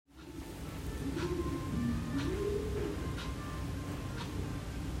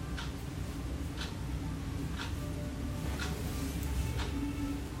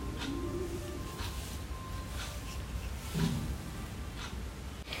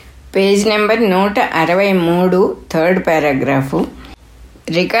Page number 163, third paragraph.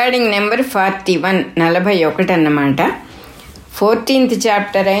 Recording number 41, 41 అన్నమాట. 14th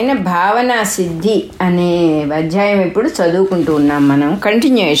chapter అయిన భావనా సిద్ధి అనే అధ్యాయం ఇప్పుడు చదువుకుంటూ ఉన్నాం మనం.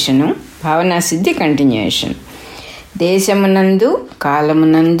 కంటిన్యూయేషను, భావనా సిద్ధి కంటిన్యూయేషన్. దేశమునందు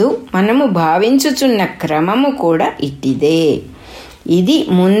కాలమునందు మనము భావించుచున్న క్రమము కూడా ఇట్టిదే. ఇది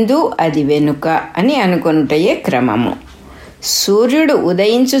ముందు అది వెనుక అని అనుకొనుటయే క్రమము. సూర్యుడు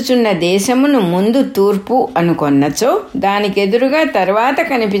ఉదయించుచున్న దేశమును ముందు తూర్పు అనుకొన్నచో దానికెదురుగా తర్వాత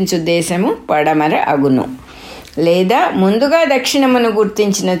కనిపించు దేశము పడమర అగును. లేదా ముందుగా దక్షిణమును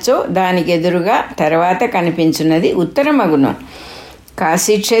గుర్తించినచో దానికెదురుగా తర్వాత కనిపించున్నది ఉత్తరమగును.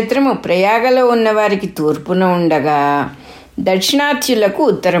 కాశీక్షేత్రము ప్రయాగలో ఉన్నవారికి తూర్పున ఉండగా దక్షిణాత్యులకు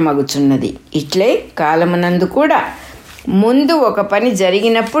ఉత్తరమగుచున్నది. ఇట్లే కాలమునందు కూడా ముందు ఒక పని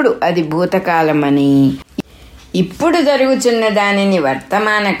జరిగినప్పుడు అది భూతకాలమని, ఇప్పుడు జరుగుచున్న దానిని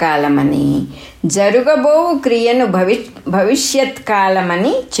వర్తమాన కాలమని, జరుగబోవు క్రియను భవిష్యత్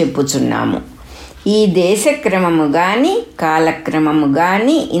కాలమని చెప్పుచున్నాము. ఈ దేశక్రమము గాని కాలక్రమము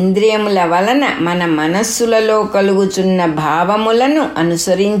గాని ఇంద్రియముల వలన మన మనస్సులలో కలుగుచున్న భావములను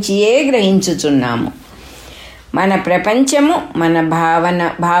అనుసరించియే గ్రహించుచున్నాము. మన ప్రపంచము మన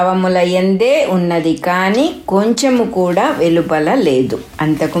భావముల యందే ఉన్నది, కానీ కొంచెము కూడా వెలుపల లేదు.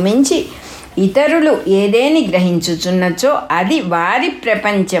 అంతకు మించి ఇతరులు ఏదేని గ్రహించుచున్నచో అది వారి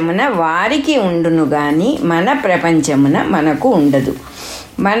ప్రపంచమున వారికి ఉండును గాని మన ప్రపంచమున మనకు ఉండదు.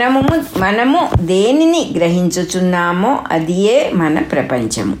 మనము దేనిని గ్రహించుచున్నామో అదియే మన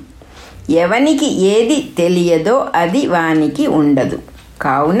ప్రపంచము. ఎవనికి ఏది తెలియదో అది వానికి ఉండదు.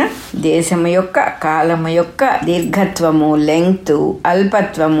 కావున దేశము యొక్క కాలము యొక్క దీర్ఘత్వము, లెంగ్త్,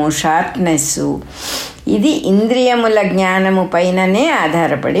 అల్పత్వము, షార్ట్నెస్సు ఇది ఇంద్రియముల జ్ఞానము పైననే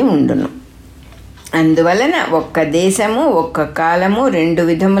ఆధారపడి ఉండును. అందువలన ఒక్క దేశము ఒక్క కాలము రెండు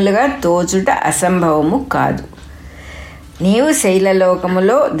విధములుగా తోచుట అసంభవము కాదు. నీవు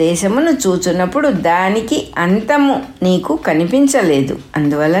శైలలోకములో దేశమును చూచున్నప్పుడు దానికి అంతము నీకు కనిపించలేదు,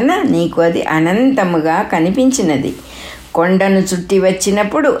 అందువలన నీకు అది అనంతముగా కనిపించినది. కొండను చుట్టి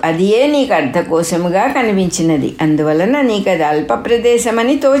వచ్చినప్పుడు అదియే నీకు అర్ధకోశముగా కనిపించినది, అందువలన నీకు అది అల్ప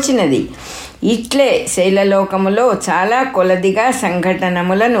ప్రదేశమని తోచినది. ఇట్లే శైలలోకములో చాలా కొలదిగా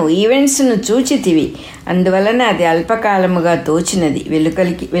సంఘటనములను, ఈవెంట్స్ను చూచితివి, అందువలన అది అల్పకాలముగా తోచినది.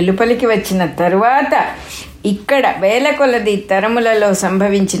 వెలుపలికి వచ్చిన తరువాత ఇక్కడ వేల కొలది తరములలో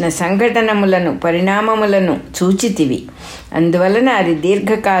సంభవించిన సంఘటనములను, పరిణామములను చూచితివి, అందువలన అది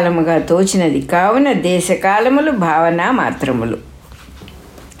దీర్ఘకాలముగా తోచినది. కావున దేశకాలములు భావన మాత్రములు.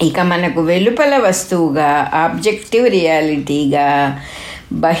 ఇక మనకు వెలుపల వస్తువుగా, ఆబ్జెక్టివ్ రియాలిటీగా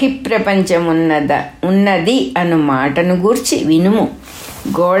బహిప్రపంచమున్నది అను మాటను గూర్చి వినుము.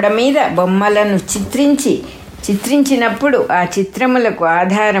 గోడ మీద బొమ్మలను చిత్రించినప్పుడు ఆ చిత్రములకు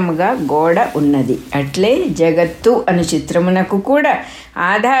ఆధారముగా గోడ ఉన్నది. అట్లే జగత్తు అను చిత్రమునకు కూడా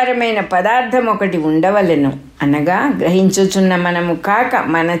ఆధారమైన పదార్థం ఒకటి ఉండవలెను. అనగా గ్రహించుచున్న మనము కాక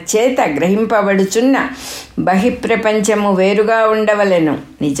మన చేత గ్రహింపబడుచున్న బహిప్రపంచము వేరుగా ఉండవలెను.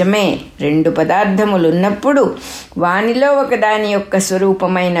 నిజమే, రెండు పదార్థములు ఉన్నప్పుడు వానిలో ఒకదాని యొక్క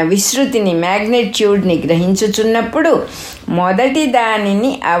స్వరూపమైన విశ్రుతిని, మ్యాగ్నిట్యూడ్ని గ్రహించుచున్నప్పుడు మొదటి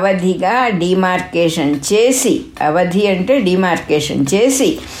దానిని అవధిగా డిమార్కేషన్ చేసి, అవధి అంటే డిమార్కేషన్ చేసి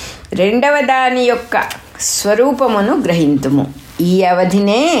రెండవ దాని యొక్క స్వరూపమును గ్రహింతుము. ఈ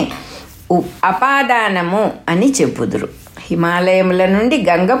అవధినే అపాదానము అని చెప్పుదురు. హిమాలయముల నుండి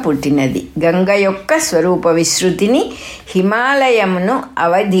గంగ పుట్టినది. గంగ యొక్క స్వరూప విశ్రుతిని హిమాలయమును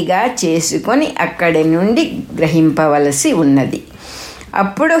అవధిగా చేసుకొని అక్కడి నుండి గ్రహింపవలసి ఉన్నది.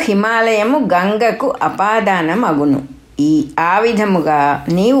 అప్పుడు హిమాలయము గంగకు అపాదానం అగును. ఆ విధముగా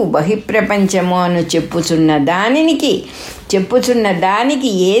నీవు బహిప్రపంచము అను చెప్పుచున్న దానికి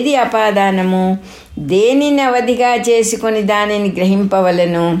ఏది అపాదానము? దేనిని అవధిగా చేసుకొని దానిని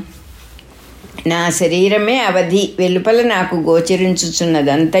గ్రహింపవలను? నా శరీరమే అవధి, వెలుపల నాకు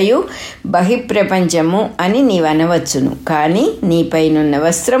గోచరించుచున్నదంతయు బహిప్రపంచము అని నీవనవచ్చును. కానీ నీపైనున్న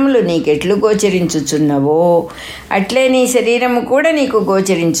వస్త్రములు నీకెట్లు గోచరించుచున్నవో అట్లే నీ శరీరము కూడా నీకు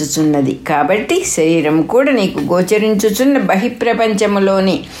గోచరించుచున్నది. కాబట్టి శరీరము కూడా నీకు గోచరించుచున్న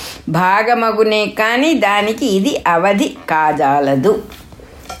బహిప్రపంచములోని భాగమగునే కానీ దానికి ఇది అవధి కాజాలదు.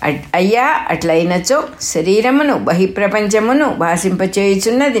 అయ్యా, అట్లయినచో శరీరమును బహిప్రపంచమును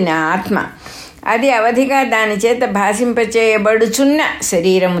భాషింపచేయుచున్నది నా ఆత్మ. అది అవధిగా దాని చేత భాషింపచేయబడుచున్న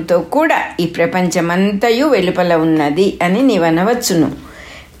శరీరముతో కూడా ఈ ప్రపంచమంతయు వెలుపల ఉన్నది అని నీవనవచ్చును.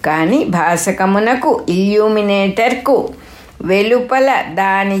 కానీ భాషకమునకు, ఇల్యూమినేటర్కు వెలుపల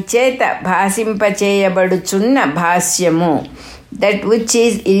దాని చేత భాషింపచేయబడుచున్న భాష్యము, దట్ విచ్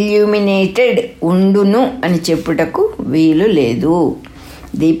ఈజ్ ఇల్యూమినేటెడ్, ఉండును అని చెప్పుటకు వీలు లేదు.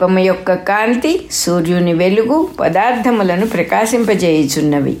 దీపము యొక్క కాంతి, సూర్యుని వెలుగు పదార్థములను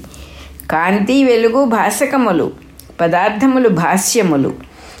ప్రకాశింపజేయుచున్నవి. కాంతి, వెలుగు భాసకములు, పదార్థములు భాష్యములు.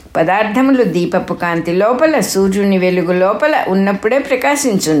 పదార్థములు దీపపు కాంతి లోపల, సూర్యుని వెలుగు లోపల ఉన్నప్పుడే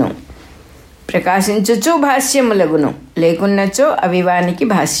ప్రకాశించుచు భాష్యములగును. లేకున్నచో అవి వానికి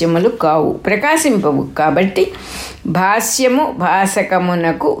భాష్యములు కావు, ప్రకాశింపవు. కాబట్టి భాష్యము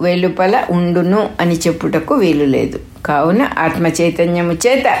భాసకమునకు వెలుపల ఉండును అని చెప్పుటకు వీలులేదు. కావున ఆత్మ చైతన్యము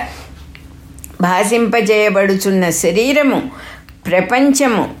చేత భాషింపజేయబడుచున్న శరీరము,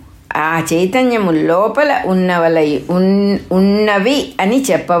 ప్రపంచము ఆ చైతన్యము లోపల ఉన్నవి అని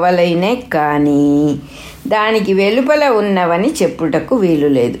చెప్పవలైనే కానీ దానికి వెలుపల ఉన్నవని చెప్పుటకు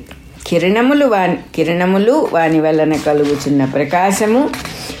వీలులేదు. కిరణములు వాని వలన కలుగుచున్న ప్రకాశము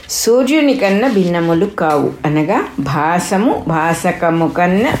సూర్యుని కన్నా భిన్నములు కావు, అనగా భాసము భాసకము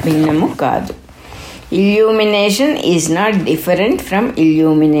కన్నా భిన్నము కాదు. Illumination is not different from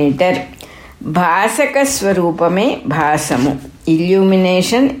illuminator. భాసక స్వరూపమే భాసము.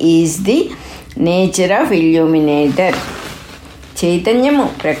 Illumination is the nature of illuminator. చైతన్యము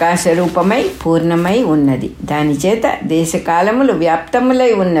ప్రకాశరూపమై పూర్ణమై ఉన్నది. దానిచేత దేశకాలములు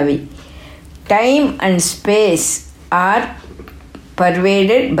వ్యాప్తములై ఉన్నవి. Time and space are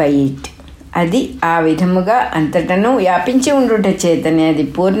pervaded by it. అది ఆ విధముగా అంతటను వ్యాపించి ఉండుట చేతనే అది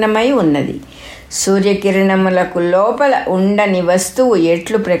పూర్ణమై ఉన్నది. సూర్యకిరణములకు లోపల ఉండని వస్తువు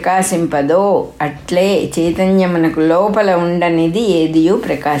ఎట్లు ప్రకాశింపదో అట్లే చైతన్యమునకు లోపల ఉండనిది ఏదియూ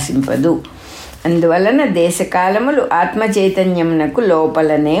ప్రకాశింపదు. అందువలన దేశకాలములు ఆత్మ చైతన్యమునకు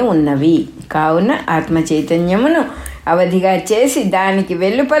లోపలనే ఉన్నవి. కావున ఆత్మ చైతన్యమును అవధిగా చేసి దానికి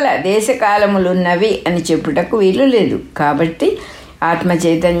వెలుపల దేశకాలములున్నవి అని చెప్పుటకు వీలు లేదు. కాబట్టి ఆత్మ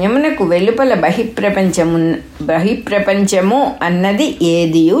చైతన్యమునకు వెలుపల బహిప్రపంచము అన్నది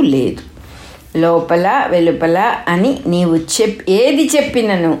ఏదియూ లేదు. లోపల వెలుపల అని నీవు ఏది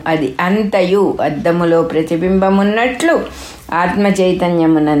చెప్పినను అది అంతయు అద్దములో ప్రతిబింబమున్నట్లు ఆత్మ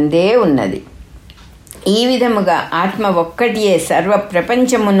చైతన్యమునందే ఉన్నది. ఈ విధముగా ఆత్మ ఒక్కటియే సర్వ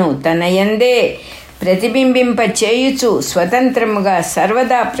ప్రపంచమును తనయందే ప్రతిబింబింప చేయుచు స్వతంత్రముగా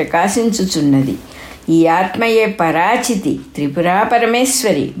సర్వదా ప్రకాశించుచున్నది. ఈ ఆత్మయే పరాచితి, త్రిపురా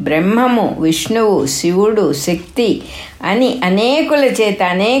పరమేశ్వరి, బ్రహ్మము, విష్ణువు, శివుడు, శక్తి అని అనేకుల చేత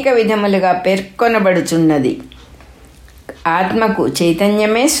అనేక విధములుగా పేర్కొనబడుచున్నది. ఆత్మకు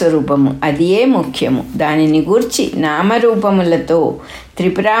చైతన్యమే స్వరూపము, అదియే ముఖ్యము. దానిని గూర్చి నామరూపములతో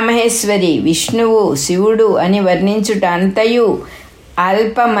త్రిపురామహేశ్వరి, విష్ణువు, శివుడు అని వర్ణించుట అంతయు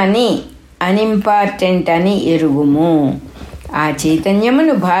అల్పమని, అన్ఇంపార్టెంట్ అని ఎరుగుము. ఆ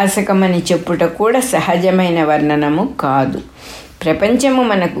చైతన్యమును భాసకమని చెప్పుట కూడా సహజమైన వర్ణనము కాదు. ప్రపంచము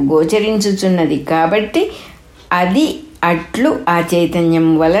మనకు గోచరించుచున్నది కాబట్టి అది అట్లు ఆ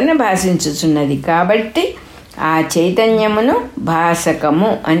చైతన్యము వలన భాషించుచున్నది కాబట్టి ఆ చైతన్యమును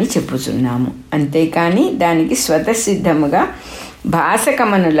భాసకము అని చెప్పుచున్నాము. అంతేకాని దానికి స్వతసిద్ధముగా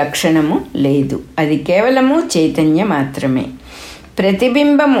భాసకమను లక్షణము లేదు. అది కేవలము చైతన్య మాత్రమే.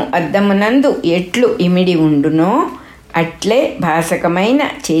 ప్రతిబింబము అద్దమునందు ఎట్లు ఇమిడి ఉండునో అట్లే భాసకమైన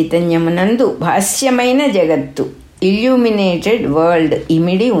చైతన్యమునందు భాష్యమైన జగత్తు, ఇల్యూమినేటెడ్ వరల్డ్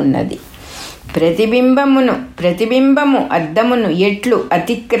ఇమిడి ఉన్నది. ప్రతిబింబము అద్దమును ఎట్లు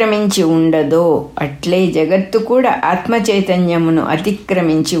అతిక్రమించి ఉండదో అట్లే జగత్తు కూడా ఆత్మ చైతన్యమును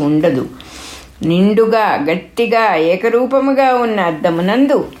అతిక్రమించి ఉండదు. నిండుగా గట్టిగా ఏకరూపముగా ఉన్న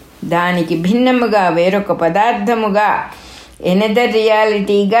అద్దమునందు దానికి భిన్నముగా వేరొక పదార్థముగా ఎనదర్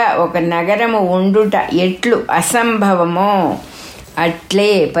రియాలిటీగా ఒక నగరము ఉండుట ఎట్లు అసంభవమో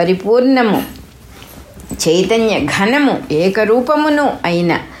అట్లే పరిపూర్ణము చైతన్య ఘనము ఏకరూపమును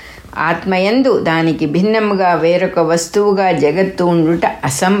అయిన ఆత్మయందు దానికి భిన్నముగా వేరొక వస్తువుగా జగత్తు ఉండుట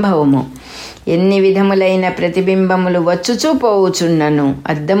అసంభవము. ఎన్ని విధములైన ప్రతిబింబములు వచ్చుచూ పోవుచున్నను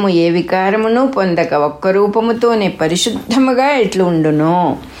అద్దము ఏ వికారమును పొందక ఒక్క రూపముతోనే పరిశుద్ధముగా ఎట్లు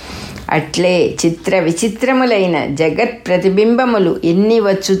ఉండునో అట్లే చిత్ర విచిత్రములైన జగత్ ప్రతిబింబములు ఎన్ని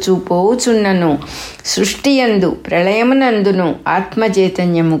వచ్చుచూ పోవుచున్నను సృష్టియందు ప్రళయమునందును ఆత్మ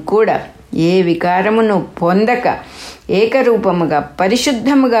చైతన్యము కూడా ఏ వికారమును పొందక ఏకరూపముగా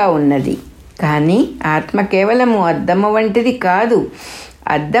పరిశుద్ధముగా ఉన్నది. కానీ ఆత్మ కేవలము అద్దము వంటిది కాదు.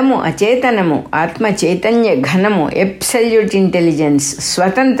 అద్దము అచేతనము, ఆత్మ చైతన్య ఘనము, ఎబ్సల్యూట్ ఇంటెలిజెన్స్,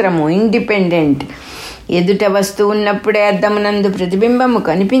 స్వతంత్రము, ఇండిపెండెంట్. ఎదుట వస్తువు ఉన్నప్పుడే అద్దమునందు ప్రతిబింబము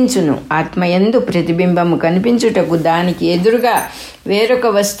కనిపించును. ఆత్మయందు ప్రతిబింబము కనిపించుటకు దానికి ఎదురుగా వేరొక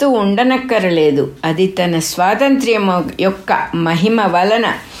వస్తువు ఉండనక్కరలేదు. అది తన స్వాతంత్ర్యము యొక్క మహిమ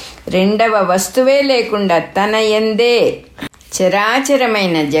వలన రెండవ వస్తువే లేకుండా తన యందే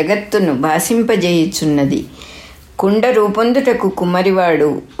చరాచరమైన జగత్తును భాషింపజేయుచున్నది. కుండ రూపొందుటకు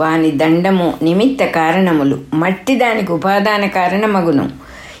కుమ్మరివాడు వాని దండము నిమిత్త కారణములు, మట్టి దానికి ఉపాదాన కారణమగును.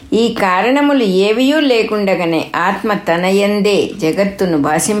 ఈ కారణములు ఏవియూ లేకుండగానే ఆత్మ తనయందే జగత్తును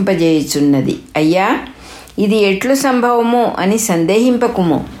భాషింపజేయుచున్నది. అయ్యా, ఇది ఎట్లు సంభవమో అని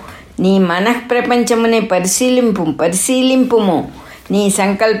సందేహింపకుము. నీ మనఃప్రపంచమునే పరిశీలింపుము. నీ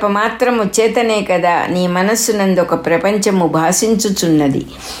సంకల్పమాత్రము చేతనే కదా నీ మనస్సునందొక ప్రపంచము భాషించుచున్నది.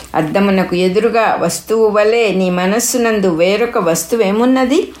 అద్దమునకు ఎదురుగా వస్తువు వలె నీ మనస్సునందు వేరొక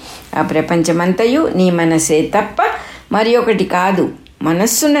వస్తువేమున్నది? ఆ ప్రపంచమంతయు నీ మనసే తప్ప మరి ఒకటి కాదు.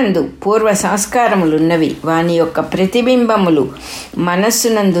 మనస్సునందు పూర్వ సంస్కారములున్నవి, వాని యొక్క ప్రతిబింబములు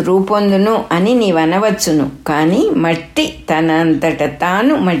మనస్సునందు రూపొందును అని నీవనవచ్చును. కానీ మట్టి తన అంతట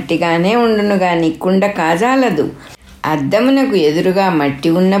తాను మట్టిగానే ఉండును గాని కుండ కాజాలదు. అద్దమునకు ఎదురుగా మట్టి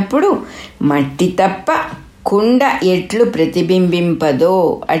ఉన్నప్పుడు మట్టి తప్ప కుండ ఎట్లు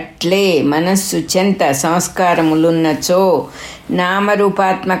ప్రతిబింబింపదో అట్లే మనస్సు చెంత సంస్కారములున్నచో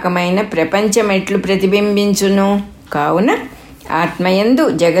నామరూపాత్మకమైన ప్రపంచం ఎట్లు ప్రతిబింబించును? కావున ఆత్మయందు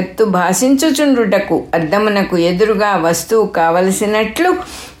జగత్తు భాషించుచుండుటకు అద్దమునకు ఎదురుగా వస్తువు కావలసినట్లు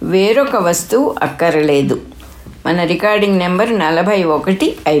వేరొక వస్తువు అక్కరలేదు. మన రికార్డింగ్ నెంబర్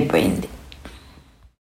 41 అయిపోయింది.